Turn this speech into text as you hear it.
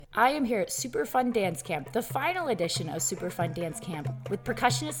I am here at Super Fun Dance Camp, the final edition of Super Fun Dance Camp, with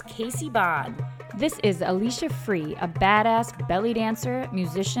percussionist Casey Bond. This is Alicia Free, a badass belly dancer,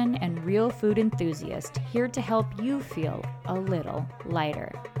 musician, and real food enthusiast, here to help you feel a little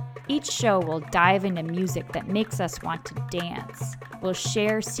lighter. Each show will dive into music that makes us want to dance. We'll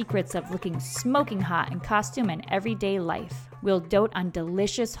share secrets of looking smoking hot in costume and everyday life. We'll dote on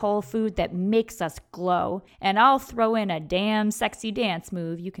delicious whole food that makes us glow, and I'll throw in a damn sexy dance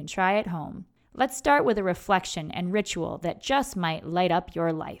move you can try at home. Let's start with a reflection and ritual that just might light up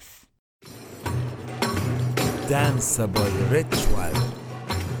your life. Danceable ritual.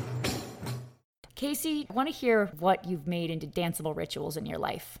 Casey, I want to hear what you've made into danceable rituals in your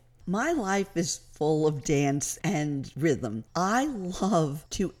life. My life is full of dance and rhythm. I love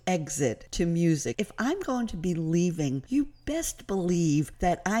to exit to music. If I'm going to be leaving, you best believe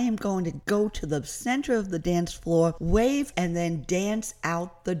that I am going to go to the center of the dance floor, wave, and then dance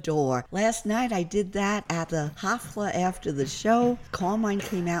out the door. Last night I did that at the Hafla after the show. Carmine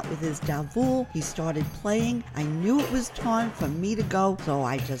came out with his davul. He started playing. I knew it was time for me to go, so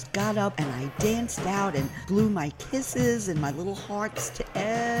I just got up and I danced out and blew my kisses and my little hearts to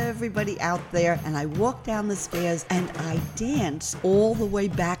everybody out there. And I walked down the stairs and I danced all the way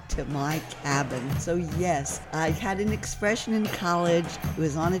back to my cabin. So yes, I had an expression in college. It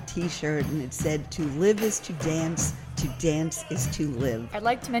was on a t-shirt and it said, "To live is to dance is to live." I'd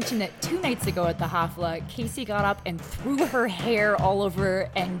like to mention that 2 nights ago at the Hafla, Casey got up and threw her hair all over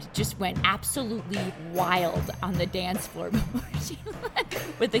and just went absolutely wild on the dance floor before she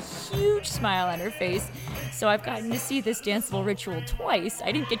left with a huge smile on her face. So I've gotten to see this danceable ritual twice.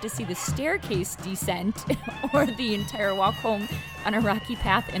 I didn't get to see the staircase descent or the entire walk home on a rocky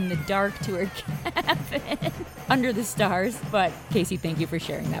path in the dark to her cabin under the stars. But Casey, thank you for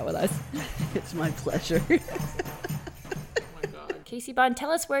sharing that with us. It's my pleasure. Casey Bond,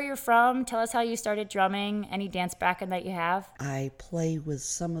 tell us where you're from. Tell us how you started drumming, any dance background that you have. I play with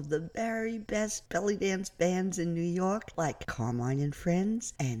some of the very best belly dance bands in New York, like Carmine and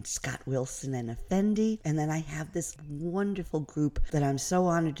Friends and Scott Wilson and Effendi. And then I have this wonderful group that I'm so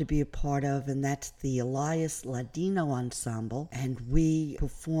honored to be a part of, and that's the Elias Ladino Ensemble. And we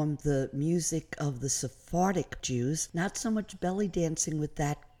perform the music of the Sephardic Jews, not so much belly dancing with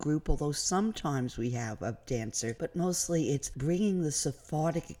that group, although sometimes we have a dancer, but mostly it's bringing the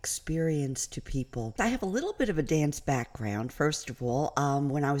Sephardic experience to people. I have a little bit of a dance background. First of all,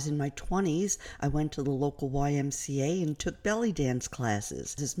 when I was in my 20s, I went to the local YMCA and took belly dance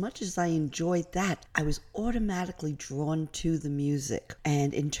classes. As much as I enjoyed that, I was automatically drawn to the music.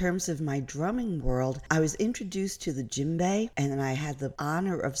 And in terms of my drumming world, I was introduced to the djembe, and then I had the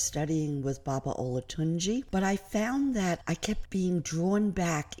honor of studying with Baba Olatunji, but I found that I kept being drawn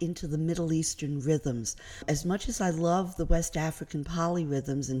back into the Middle Eastern rhythms. As much as I love the West African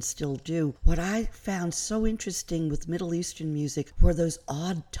polyrhythms and still do, what I found so interesting with Middle Eastern music were those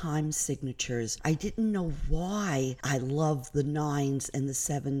odd time signatures. I didn't know why I loved the 9s and the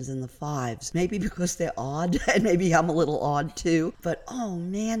 7s and the 5s. Maybe because they're odd, and maybe I'm a little odd too, but oh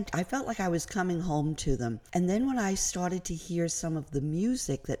man, I felt like I was coming home to them. And then when I started to hear some of the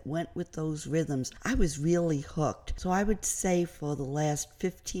music that went with those rhythms, I was really hooked. So I would say for the last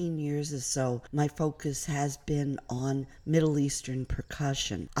 15 years or so, my focus has been on Middle Eastern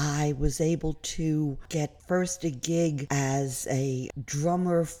percussion. I was able to get first a gig as a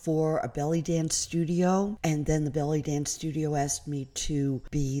drummer for a belly dance studio, and then the belly dance studio asked me to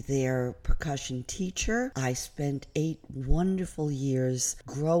be their percussion teacher. I spent 8 wonderful years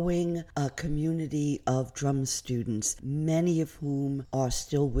growing a community of drum students, many of whom are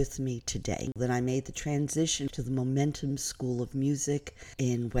still with me today. Then I made the transition to the Momentum School of Music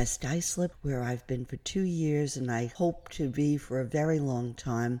in West Islip, where I've been for 2 years and I hope to be for a very long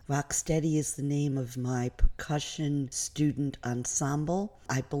time. Rocksteady is the name of my percussion student ensemble.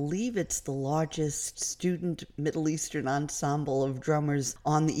 I believe it's the largest student Middle Eastern ensemble of drummers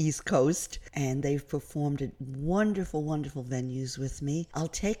on the East Coast, and they've performed at wonderful, wonderful venues with me. I'll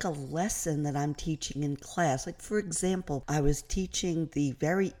take a lesson that I'm teaching in class. Like, for example, I was teaching the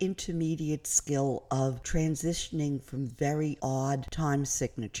very intermediate skill of transitioning from very odd time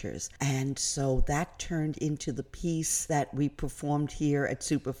signatures, and so that turned into the piece that we performed here at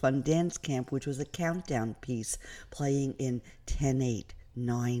Super Fun Dance Camp, which was a countdown piece playing in 10/8.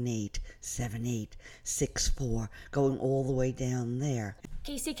 9/8, 7/8, 6/4, going all the way down there.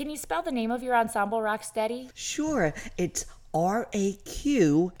 Casey, can you spell the name of your ensemble, Rocksteady? Sure, it's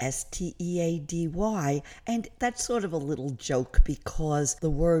RAQSTEADY, and that's sort of a little joke because the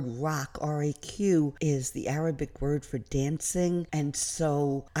word rock, RAQ, is the Arabic word for dancing, and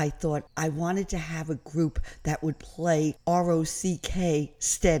so I thought I wanted to have a group that would play ROCK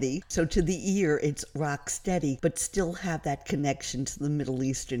steady, so to the ear it's rock steady, but still have that connection to the Middle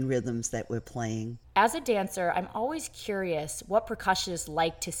Eastern rhythms that we're playing. As a dancer, I'm always curious what percussionists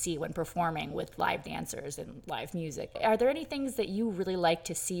like to see when performing with live dancers and live music. Are there any things that you really like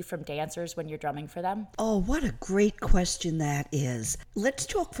to see from dancers when you're drumming for them? Oh, what a great question that is. Let's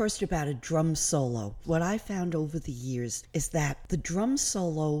talk first about a drum solo. What I found over the years is that the drum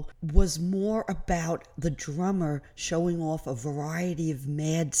solo was more about the drummer showing off a variety of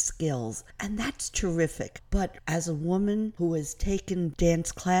mad skills, and that's terrific. But as a woman who has taken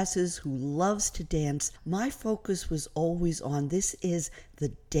dance classes, who loves to dance, my focus was always on this is the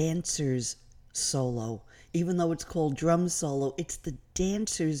dancer's solo. Even though it's called drum solo, it's the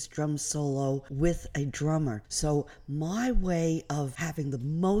dancer's drum solo with a drummer. So my way of having the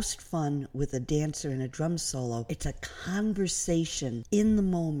most fun with a dancer in a drum solo, it's a conversation in the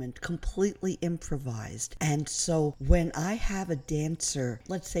moment, completely improvised. And so when I have a dancer,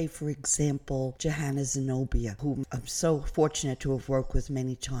 let's say for example, Johanna Zenobia, whom I'm so fortunate to have worked with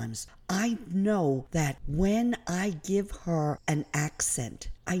many times, I know that when I give her an accent,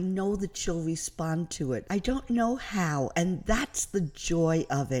 I know that she'll respond to it. I don't know how, and that's the joy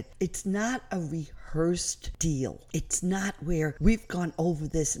of it. It's not a rehearsed deal. It's not where we've gone over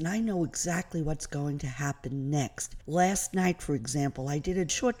this and I know exactly what's going to happen next. Last night, for example, I did a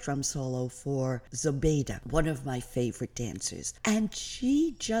short drum solo for Zobeida, one of my favorite dancers, and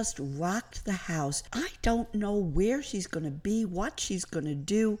she just rocked the house. I don't know where she's going to be, what she's going to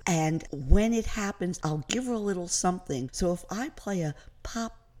do, and when it happens, I'll give her a little something. So if I play a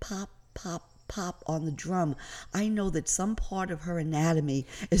pop, pop, pop, pop on the drum, I know that some part of her anatomy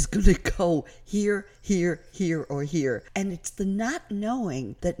is going to go here, here, here, or here. And it's the not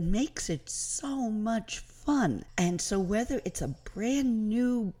knowing that makes it so much fun. And so whether it's a brand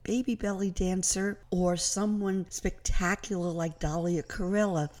new baby belly dancer or someone spectacular like Dalia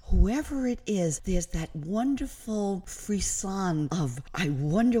Carella, whoever it is, there's that wonderful frisson of, I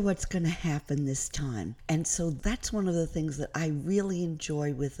wonder what's going to happen this time. And so that's one of the things that I really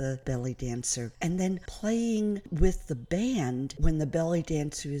enjoy with a belly dancer. And then playing with the band when the belly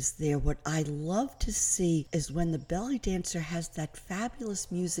dancer is there, what I love to see is when the belly dancer has that fabulous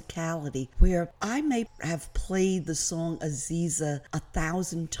musicality where I may have played the song Aziza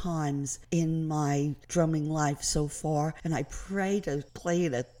 1,000 times in my drumming life so far, and I pray to play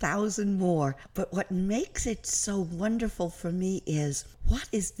it 1,000 more. But what makes it so wonderful for me is, what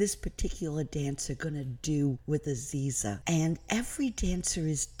is this particular dancer going to do with Aziza? And every dancer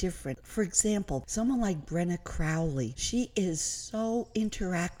is different. For example, someone like Brenna Crowley, she is so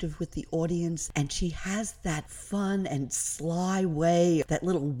interactive with the audience, and she has that fun and sly way, that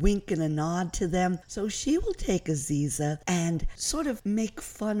little wink and a nod to them. So she will take Aziza and sort of make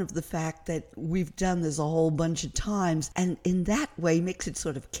fun of the fact that we've done this a whole bunch of times, and in that way makes it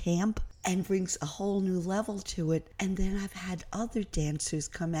sort of camp and brings a whole new level to it. And then I've had other dancers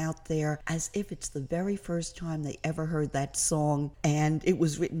come out there as if it's the very first time they ever heard that song and it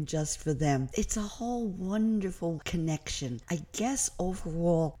was written just for them. It's a whole wonderful connection. I guess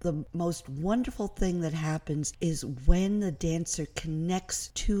overall, the most wonderful thing that happens is when the dancer connects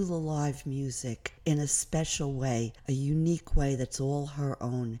to the live music in a special way, a unique way that's all her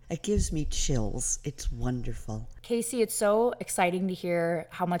own. It gives me chills. It's wonderful. Casey, it's so exciting to hear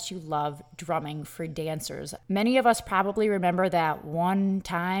how much you love drumming for dancers. Many of us probably remember that one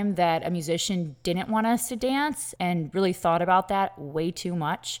time that a musician didn't want us to dance and really thought about that way too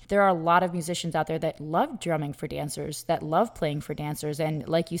much. There are a lot of musicians out there that love drumming for dancers, that love playing for dancers, and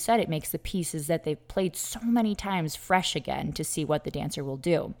like you said, it makes the pieces that they've played so many times fresh again to see what the dancer will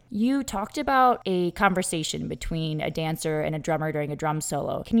do. You talked about a conversation between a dancer and a drummer during a drum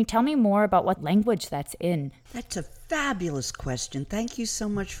solo. Can you tell me more about what language that's in? That's a fabulous question. Thank you so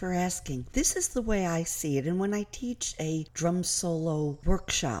much for asking. This is the way I see it. And when I teach a drum solo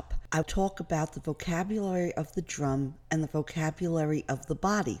workshop, I talk about the vocabulary of the drum and the vocabulary of the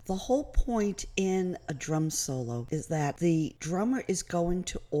body. The whole point in a drum solo is that the drummer is going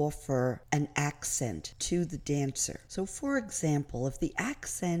to offer an accent to the dancer. So for example, if the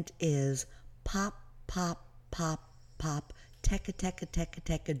accent is pop, pop, pop, pop, tekka, tekka, tekka,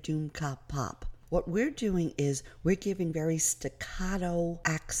 tekka, doom, cop, pop, what we're doing is we're giving very staccato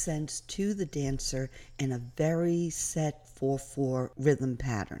accents to the dancer in a very set 4/4 rhythm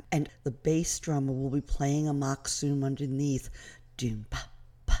pattern. And the bass drummer will be playing a maksum underneath. Doom, pa,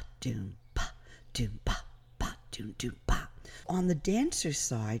 pa, doom, pa, doom, pa, pa, doom, doom, pa. On the dancer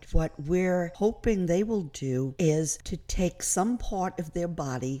side, what we're hoping they will do is to take some part of their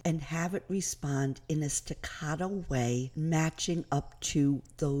body and have it respond in a staccato way, matching up to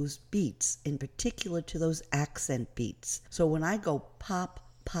those beats, in particular to those accent beats. So when I go pop,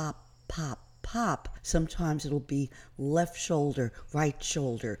 pop, pop, pop, sometimes it'll be left shoulder, right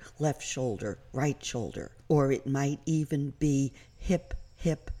shoulder, left shoulder, right shoulder. Or it might even be hip,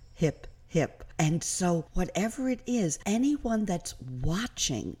 hip, hip, hip. And so whatever it is, anyone that's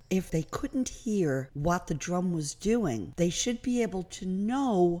watching, if they couldn't hear what the drum was doing, they should be able to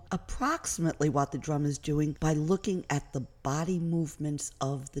know approximately what the drum is doing by looking at the body movements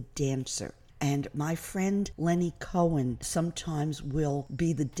of the dancer. And my friend Lenny Cohen sometimes will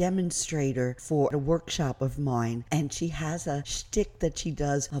be the demonstrator for a workshop of mine. And she has a shtick that she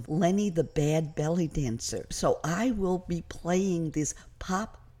does of Lenny the Bad Belly Dancer. So I will be playing this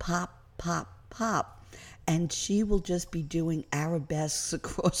pop, pop, pop, pop. And she will just be doing arabesques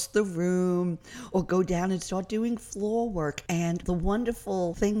across the room or go down and start doing floor work. And the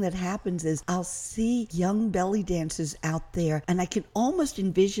wonderful thing that happens is I'll see young belly dancers out there and I can almost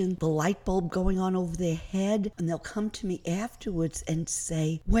envision the light bulb going on over their head, and they'll come to me afterwards and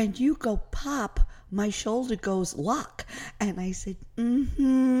say, "When you go pop, my shoulder goes lock." And I said,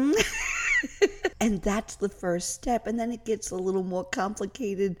 mm-hmm. And that's the first step. And then it gets a little more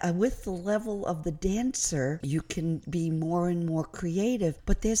complicated. With the level of the dancer, you can be more and more creative.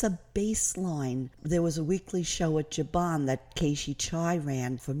 But there's a baseline. There was a weekly show at Jabon that Casey Chai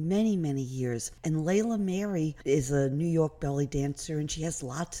ran for many, many years. And Layla Mary is a New York belly dancer, and she has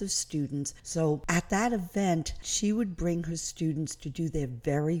lots of students. So at that event, she would bring her students to do their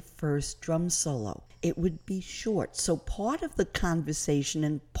very first drum solo. It would be short. So part of the conversation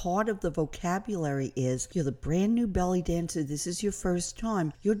and part of the vocabulary is, you're the brand new belly dancer, this is your first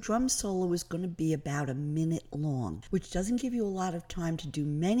time. Your drum solo is going to be about a minute long, which doesn't give you a lot of time to do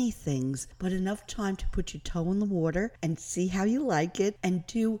many things, but enough time to put your toe in the water and see how you like it and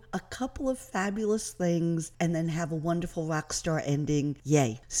do a couple of fabulous things and then have a wonderful rock star ending.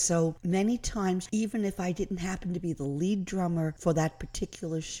 Yay. So many times, even if I didn't happen to be the lead drummer for that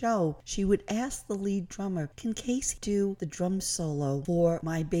particular show, she would ask the lead drummer, "Can Casey do the drum solo for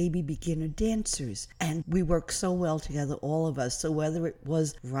my baby beginner dancers?" And we work so well together, all of us. So whether it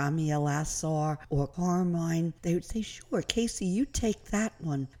was Rami El-Assar or Carmine, they would say, "Sure, Casey, you take that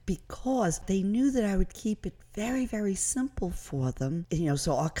one," because they knew that I would keep it very, very simple for them.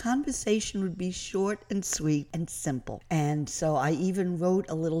 So our conversation would be short and sweet and simple. And so I even wrote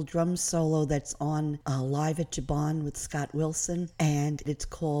a little drum solo that's on Live at Jabon with Scott Wilson, and it's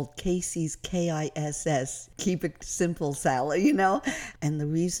called Casey's KISS. Keep it simple, Sally, And the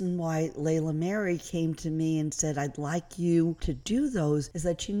reason why Layla Mary came to me and said, "I'd like you to do those," is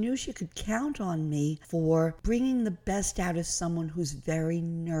that she knew she could count on me for bringing the best out of someone who's very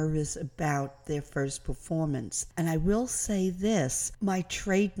nervous about their first performance. And I will say this, my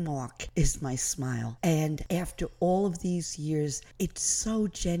trademark is my smile. And after all of these years, it's so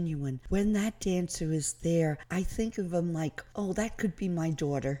genuine. When that dancer is there, I think of them like, oh, that could be my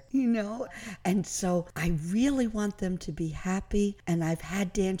daughter, And so I really want them to be happy. And I've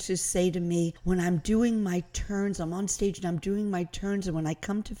had dancers say to me, when I'm doing my turns, I'm on stage and I'm doing my turns, and when I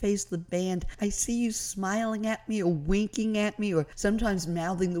come to face the band, I see you smiling at me or winking at me or sometimes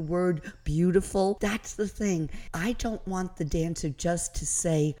mouthing the word beautiful. That's the thing. I don't want the dancer just to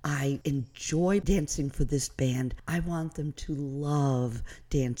say, "I enjoy dancing for this band." I want them to love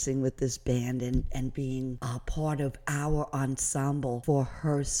dancing with this band and being a part of our ensemble for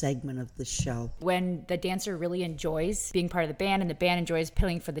her segment of the show. When the dancer really enjoys being part of the band and the band enjoys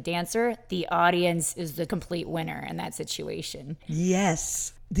playing for the dancer, the audience is the complete winner in that situation.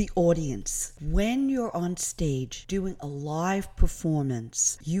 Yes. The audience. When you're on stage doing a live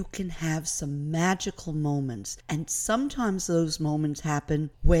performance, you can have some magical moments. And sometimes those moments happen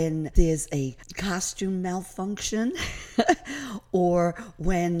when there's a costume malfunction or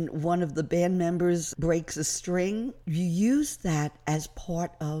when one of the band members breaks a string. You use that as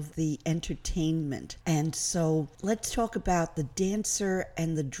part of the entertainment. And so let's talk about the dancer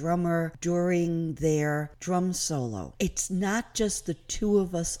and the drummer during their drum solo. It's not just the two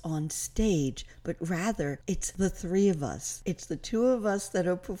of us on stage, but rather it's the three of us. It's the two of us that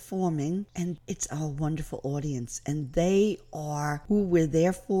are performing, and it's our wonderful audience, and they are who we're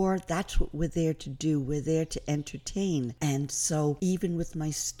there for. That's what we're there to do. We're there to entertain. And so even with my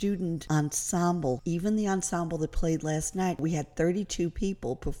student ensemble, even the ensemble that played last night, we had 32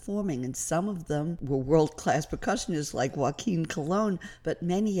 people performing, and some of them were world-class percussionists like Joaquin Colon, but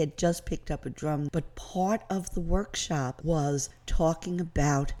many had just picked up a drum. But part of the workshop was talking about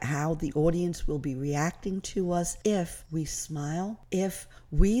about how the audience will be reacting to us if we smile, if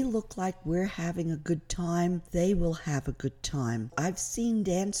we look like we're having a good time, they will have a good time. I've seen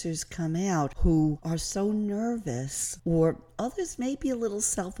dancers come out who are so nervous, or others may be a little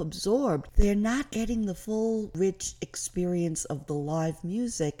self-absorbed. They're not getting the full, rich experience of the live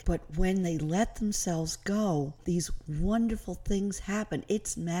music, but when they let themselves go, these wonderful things happen.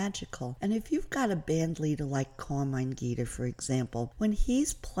 It's magical. And if you've got a band leader like Carmine Gita, for example, when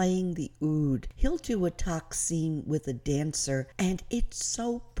he's playing the oud, he'll do a taksim with a dancer, and it's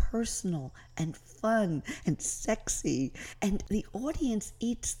so personal and fun and sexy, and the audience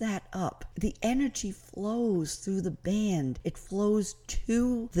eats that up. The energy flows through the band. It flows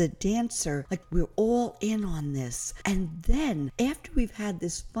to the dancer, like we're all in on this. And then after we've had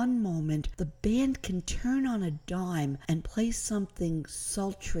this fun moment, the band can turn on a dime and play something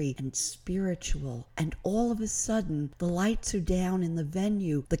sultry and spiritual, and all of a sudden the lights are down in the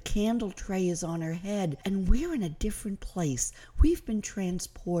venue, the candle tray is on her head, and we're in a different place. We've been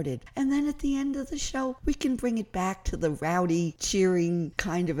transported. And then at the end of the show, we can bring it back to the rowdy, cheering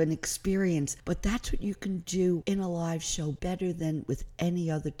kind of an experience. But that's what you can do in a live show better than with any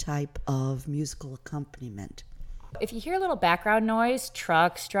other type of musical accompaniment. If you hear a little background noise,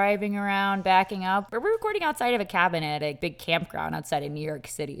 trucks driving around, backing up, we're recording outside of a cabin at a big campground outside of New York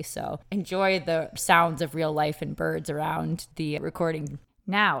City. So enjoy the sounds of real life and birds around the recording.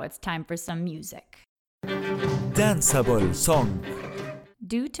 Now it's time for some music. Danceable song.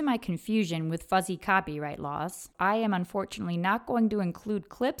 Due to my confusion with fuzzy copyright laws, I am unfortunately not going to include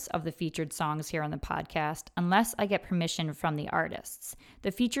clips of the featured songs here on the podcast unless I get permission from the artists.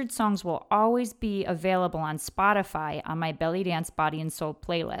 The featured songs will always be available on Spotify on my Belly Dance Body and Soul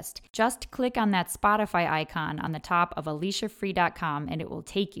playlist. Just click on that Spotify icon on the top of AliciaFree.com and it will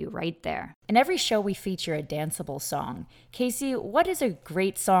take you right there. In every show we feature a danceable song. Casey, what is a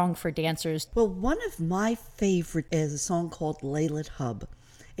great song for dancers? Well, one of my favorite is a song called Laylat Hub.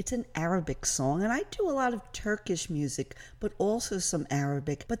 It's an Arabic song, and I do a lot of Turkish music, but also some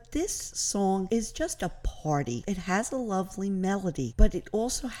Arabic. But this song is just a party. It has a lovely melody, but it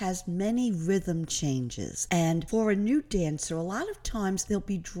also has many rhythm changes. And for a new dancer, a lot of times they'll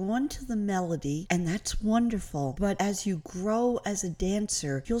be drawn to the melody, and that's wonderful. But as you grow as a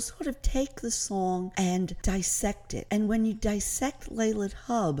dancer, you'll sort of take the song and dissect it. And when you dissect Laylat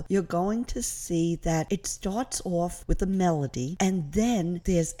Hub, you're going to see that it starts off with a melody, and then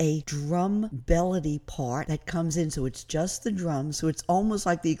there's a drum melody part that comes in, so it's just the drums, so it's almost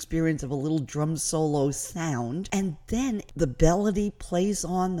like the experience of a little drum solo sound, and then the melody plays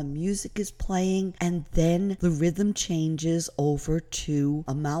on, the music is playing, and then the rhythm changes over to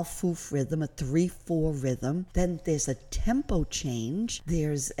a malfouf rhythm, a 3/4 rhythm. Then there's a tempo change,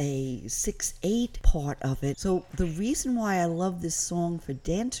 there's a 6/8 part of it. So the reason why I love this song for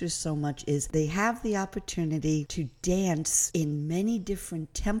dancers so much is they have the opportunity to dance in many different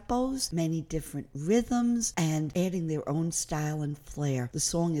tempos, many different rhythms, and adding their own style and flair. The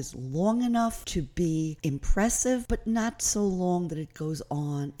song is long enough to be impressive, but not so long that it goes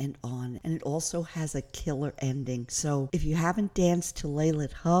on. And it also has a killer ending. So if you haven't danced to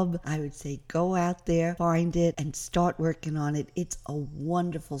Laylat Hub, I would say go out there, find it, and start working on it. It's a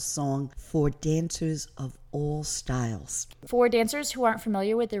wonderful song for dancers of all styles. For dancers who aren't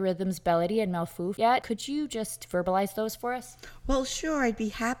familiar with the rhythms Belly and Malfouf yet, could you just verbalize those for us? Well, sure, I'd be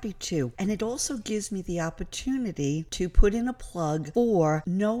happy to. And it also gives me the opportunity to put in a plug for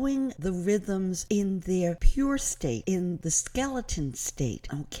knowing the rhythms in their pure state, in the skeleton state,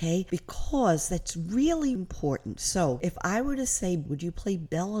 okay? Because that's really important. So if I were to say, would you play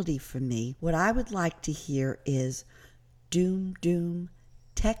Belly for me? What I would like to hear is doom, doom,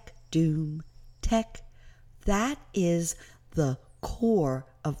 tech, doom, tech. That is the core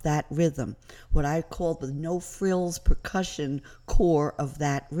of that rhythm, what I call the no frills percussion core of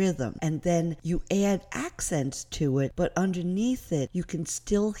that rhythm. And then you add accents to it, but underneath it, you can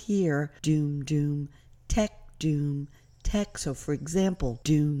still hear doom, doom, tech, doom, tech. So for example,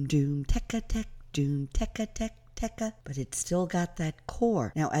 doom, doom, tekka, tech, doom, tekka, tech, tekka, but it's still got that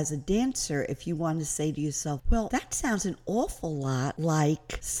core. Now, as a dancer, if you want to say to yourself, well, that sounds an awful lot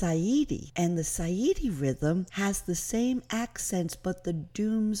like Saidi, and the Saidi rhythm has the same accents, but the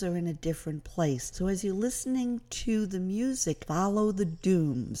dooms are in a different place. So as you're listening to the music, follow the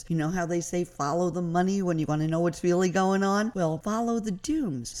dooms. You know how they say follow the money when you want to know what's really going on? Well, follow the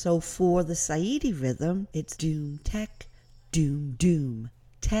dooms. So for the Saidi rhythm, it's doom, tech, doom, doom,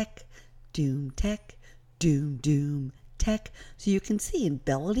 tech, doom, tech, doom, doom, tech. So you can see in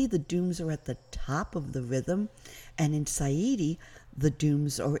Belly, the dooms are at the top of the rhythm, and in Saidi, the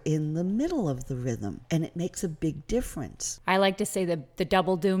dooms are in the middle of the rhythm, and it makes a big difference. I like to say the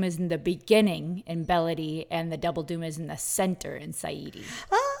double doom is in the beginning in Belody, and the double doom is in the center in Saidi.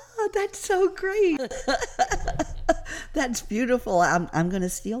 Oh, that's so great. That's beautiful. I'm going to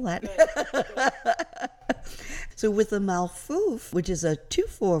steal that. So with the Malfouf, which is a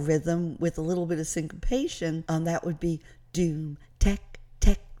 2/4 rhythm with a little bit of syncopation, that would be doom, tech,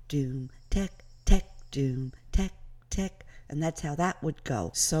 tech, doom, tech, tech, doom, tech, tech. And that's how that would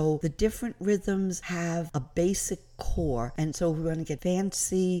go. So the different rhythms have a basic core. And so we're going to get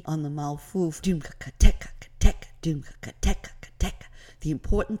fancy on the Malfouf. Doom, tech, tech, doom, tech, tech. The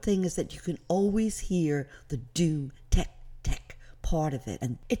important thing is that you can always hear the doom, tech, tech part of it.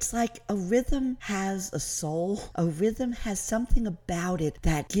 And it's like a rhythm has a soul. A rhythm has something about it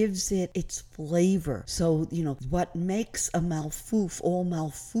that gives it its flavor. So, what makes a Malfouf all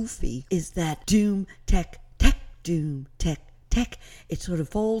Malfoufy is that doom, tech, tech, doom, tech, tech. It sort of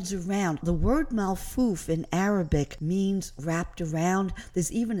folds around. The word Malfouf in Arabic means wrapped around.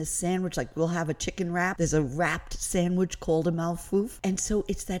 There's even a sandwich, like we'll have a chicken wrap. There's a wrapped sandwich called a Malfouf. And so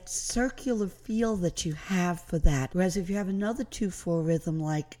it's that circular feel that you have for that. Whereas if you have another 2/4 rhythm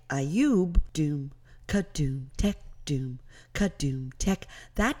like Ayub, doom, ka-doom, tech, doom, ka-doom, tech,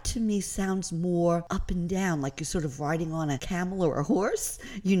 that to me sounds more up and down, like you're sort of riding on a camel or a horse,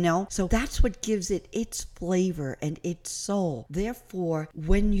 So that's what gives it its flavor and its soul. Therefore,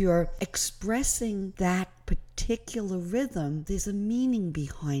 when you're expressing that particular rhythm, there's a meaning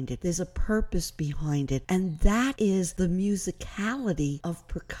behind it. There's a purpose behind it. And that is the musicality of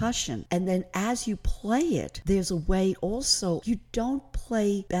percussion. And then as you play it, there's a way also, you don't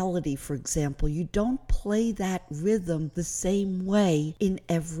play melody, for example. You don't play that rhythm the same way in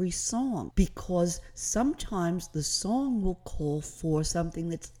every song, because sometimes the song will call for something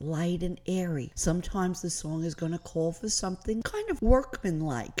that's light and airy. Sometimes the song is going to call for something kind of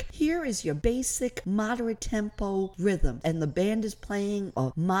workmanlike. Here is your basic moderate tempo rhythm, and the band is playing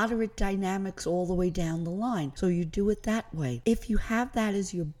a moderate dynamics all the way down the line. So you do it that way. If you have that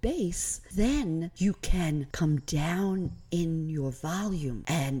as your base, then you can come down in your volume,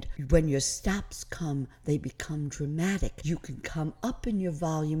 and when your stops come, they become dramatic. You can come up in your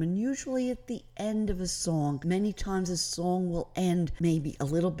volume, and usually at the end of a song, many times a song will end maybe a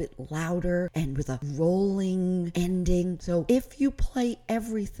little bit louder and with a rolling ending. So if you play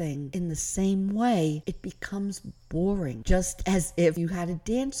everything in the same way, it becomes boring. Just as if you had a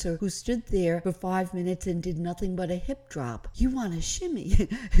dancer who stood there for 5 minutes and did nothing but a hip drop. You want a shimmy.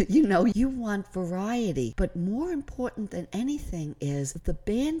 You want variety. But more important than anything is that the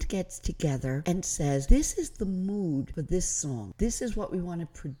band gets together and says, this is the mood for this song. This is what we want to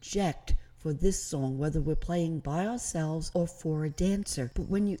project for this song, whether we're playing by ourselves or for a dancer. But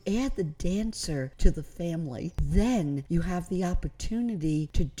when you add the dancer to the family, then you have the opportunity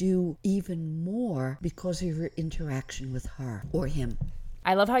to do even more because of your interaction with her or him.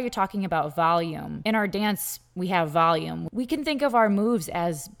 I love how you're talking about volume. In our dance, we have volume. We can think of our moves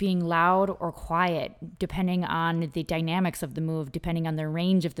as being loud or quiet, depending on the dynamics of the move, depending on the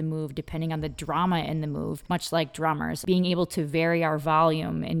range of the move, depending on the drama in the move, much like drummers, being able to vary our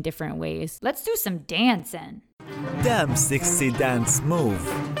volume in different ways. Let's do some dancing. Damn Sexy Dance Move.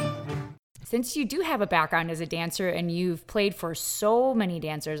 Since you do have a background as a dancer and you've played for so many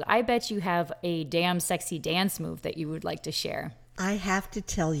dancers, I bet you have a damn sexy dance move that you would like to share. I have to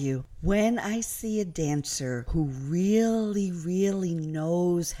tell you, when I see a dancer who really, really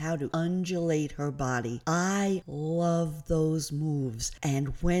knows how to undulate her body, I love those moves. And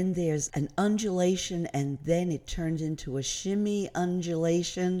when there's an undulation and then it turns into a shimmy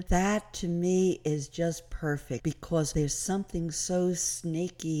undulation, that to me is just perfect, because there's something so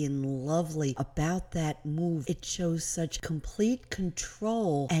snaky and lovely about that move. It shows such complete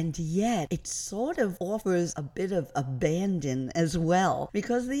control, and yet it sort of offers a bit of abandon as well,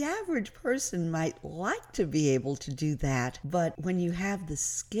 because the average person might like to be able to do that, but when you have the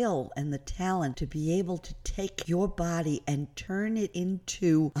skill and the talent to be able to take your body and turn it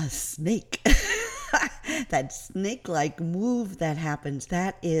into a snake, that snake-like move that happens,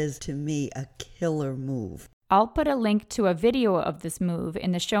 that is to me a killer move. I'll put a link to a video of this move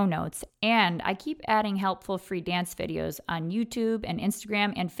in the show notes, and I keep adding helpful free dance videos on YouTube and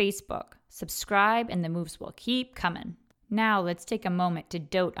Instagram and Facebook. Subscribe and the moves will keep coming. Now let's take a moment to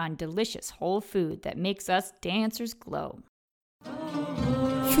dote on delicious whole food that makes us dancers glow.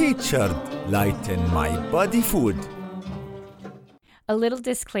 Featured Lighten My Body Food. A little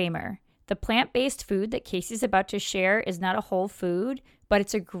disclaimer. The plant-based food that Casey's about to share is not a whole food, but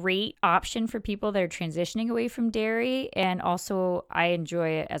it's a great option for people that are transitioning away from dairy, and also I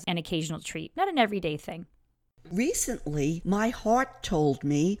enjoy it as an occasional treat, not an everyday thing. Recently, my heart told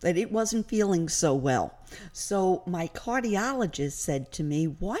me that it wasn't feeling so well. So my cardiologist said to me,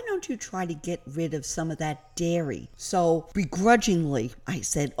 why don't you try to get rid of some of that dairy? So begrudgingly, I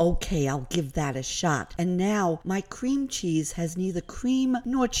said, okay, I'll give that a shot. And now my cream cheese has neither cream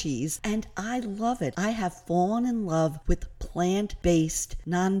nor cheese, and I love it. I have fallen in love with plant-based,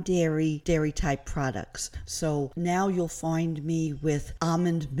 non-dairy, dairy-type products. So now you'll find me with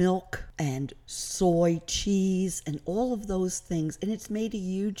almond milk and soy cheese and all of those things, and it's made a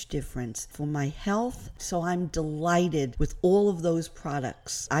huge difference for my health. So I'm delighted with all of those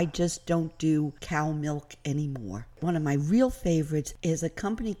products. I just don't do cow milk anymore. One of my real favorites is a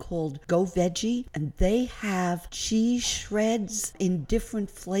company called Go Veggie, and they have cheese shreds in different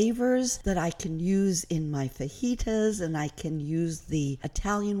flavors that I can use in my fajitas, and I can use the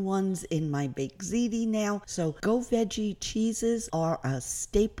Italian ones in my baked ziti now. So Go Veggie cheeses are a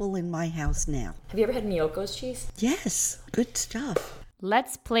staple in my house now. Have you ever had Miyoko's cheese? Yes, good stuff.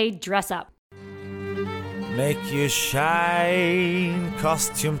 Let's play dress up. Make you shine,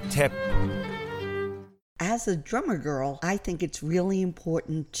 costume tip. As a drummer girl, I think it's really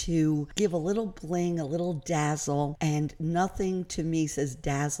important to give a little bling, a little dazzle, and nothing to me says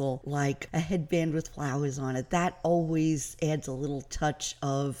dazzle like a headband with flowers on it. That always adds a little touch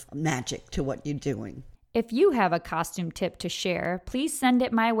of magic to what you're doing. If you have a costume tip to share, please send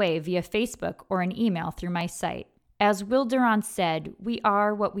it my way via Facebook or an email through my site. As Will Durant said, we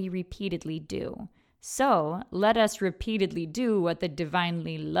are what we repeatedly do. So let us repeatedly do what the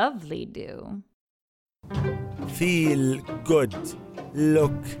divinely lovely do. Feel good.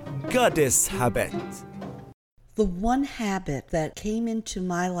 Look goddess habit. The one habit that came into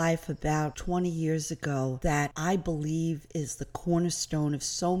my life about 20 years ago that I believe is the cornerstone of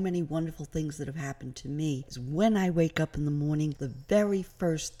so many wonderful things that have happened to me is when I wake up in the morning, the very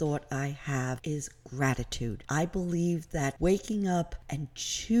first thought I have is gratitude. I believe that waking up and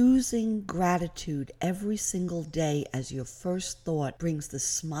choosing gratitude every single day as your first thought brings the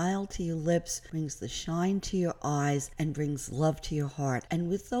smile to your lips, brings the shine to your eyes, and brings love to your heart. And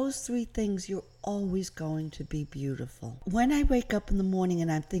with those three things, you're always going to be beautiful. When I wake up in the morning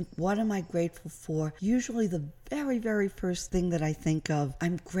and I think, what am I grateful for? Usually the very, very first thing that I think of,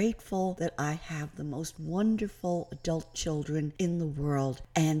 I'm grateful that I have the most wonderful adult children in the world,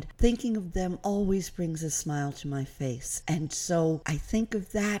 and thinking of them always brings a smile to my face. And so I think of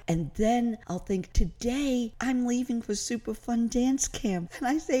that, and then I'll think, today I'm leaving for Super Fun Dance Camp, and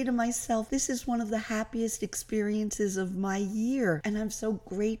I say to myself, this is one of the happiest experiences of my year, and I'm so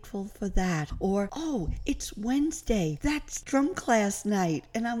grateful for that. Or, oh, it's Wednesday, that's drum class night,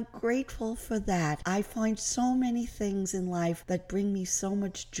 and I'm grateful for that. I find so many things in life that bring me so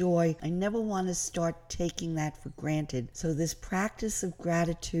much joy. I never want to start taking that for granted. So this practice of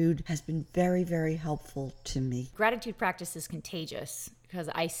gratitude has been very, very helpful to me. Gratitude practice is contagious, because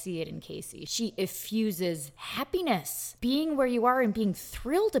I see it in Casey. She effuses happiness, being where you are and being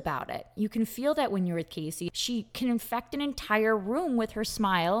thrilled about it. You can feel that when you're with Casey. She can infect an entire room with her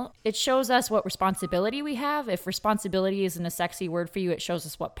smile. It shows us what responsibility we have. If responsibility isn't a sexy word for you, it shows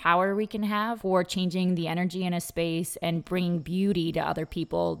us what power we can have for changing the energy in a space and bringing beauty to other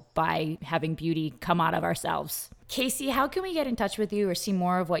people by having beauty come out of ourselves. Casey, how can we get in touch with you or see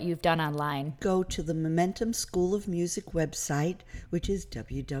more of what you've done online? Go to the Momentum School of Music website, which is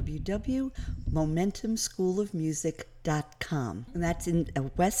www.momentumschoolofmusic.com. And that's in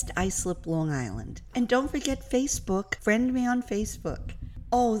West Islip, Long Island. And don't forget Facebook. Friend me on Facebook.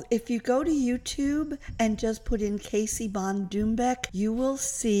 Oh, if you go to YouTube and just put in Casey Von Doombeck, you will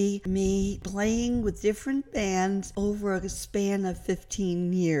see me playing with different bands over a span of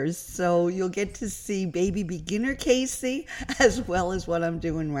 15 years. So you'll get to see baby beginner Casey as well as what I'm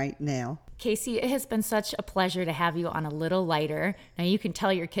doing right now. Casey, it has been such a pleasure to have you on A Little Lighter. Now you can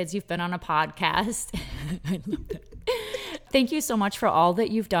tell your kids you've been on a podcast. I love that. Thank you so much for all that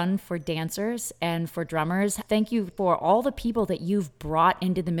you've done for dancers and for drummers. Thank you for all the people that you've brought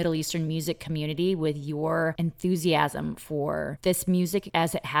into the Middle Eastern music community with your enthusiasm for this music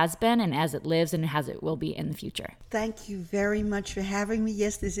as it has been and as it lives and as it will be in the future. Thank you very much for having me.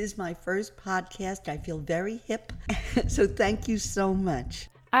 Yes, this is my first podcast. I feel very hip. So thank you so much.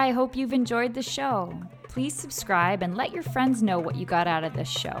 I hope you've enjoyed the show. Please subscribe and let your friends know what you got out of this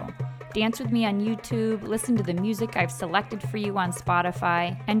show. Dance with me on YouTube, listen to the music I've selected for you on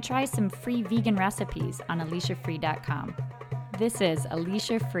Spotify, and try some free vegan recipes on AliciaFree.com. This is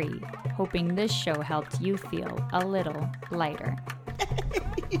Alicia Free, hoping this show helped you feel a little lighter.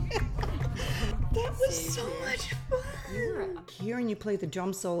 That was so much fun. Hearing you play the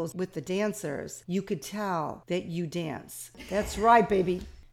drum solos with the dancers, you could tell that you dance. That's right, baby.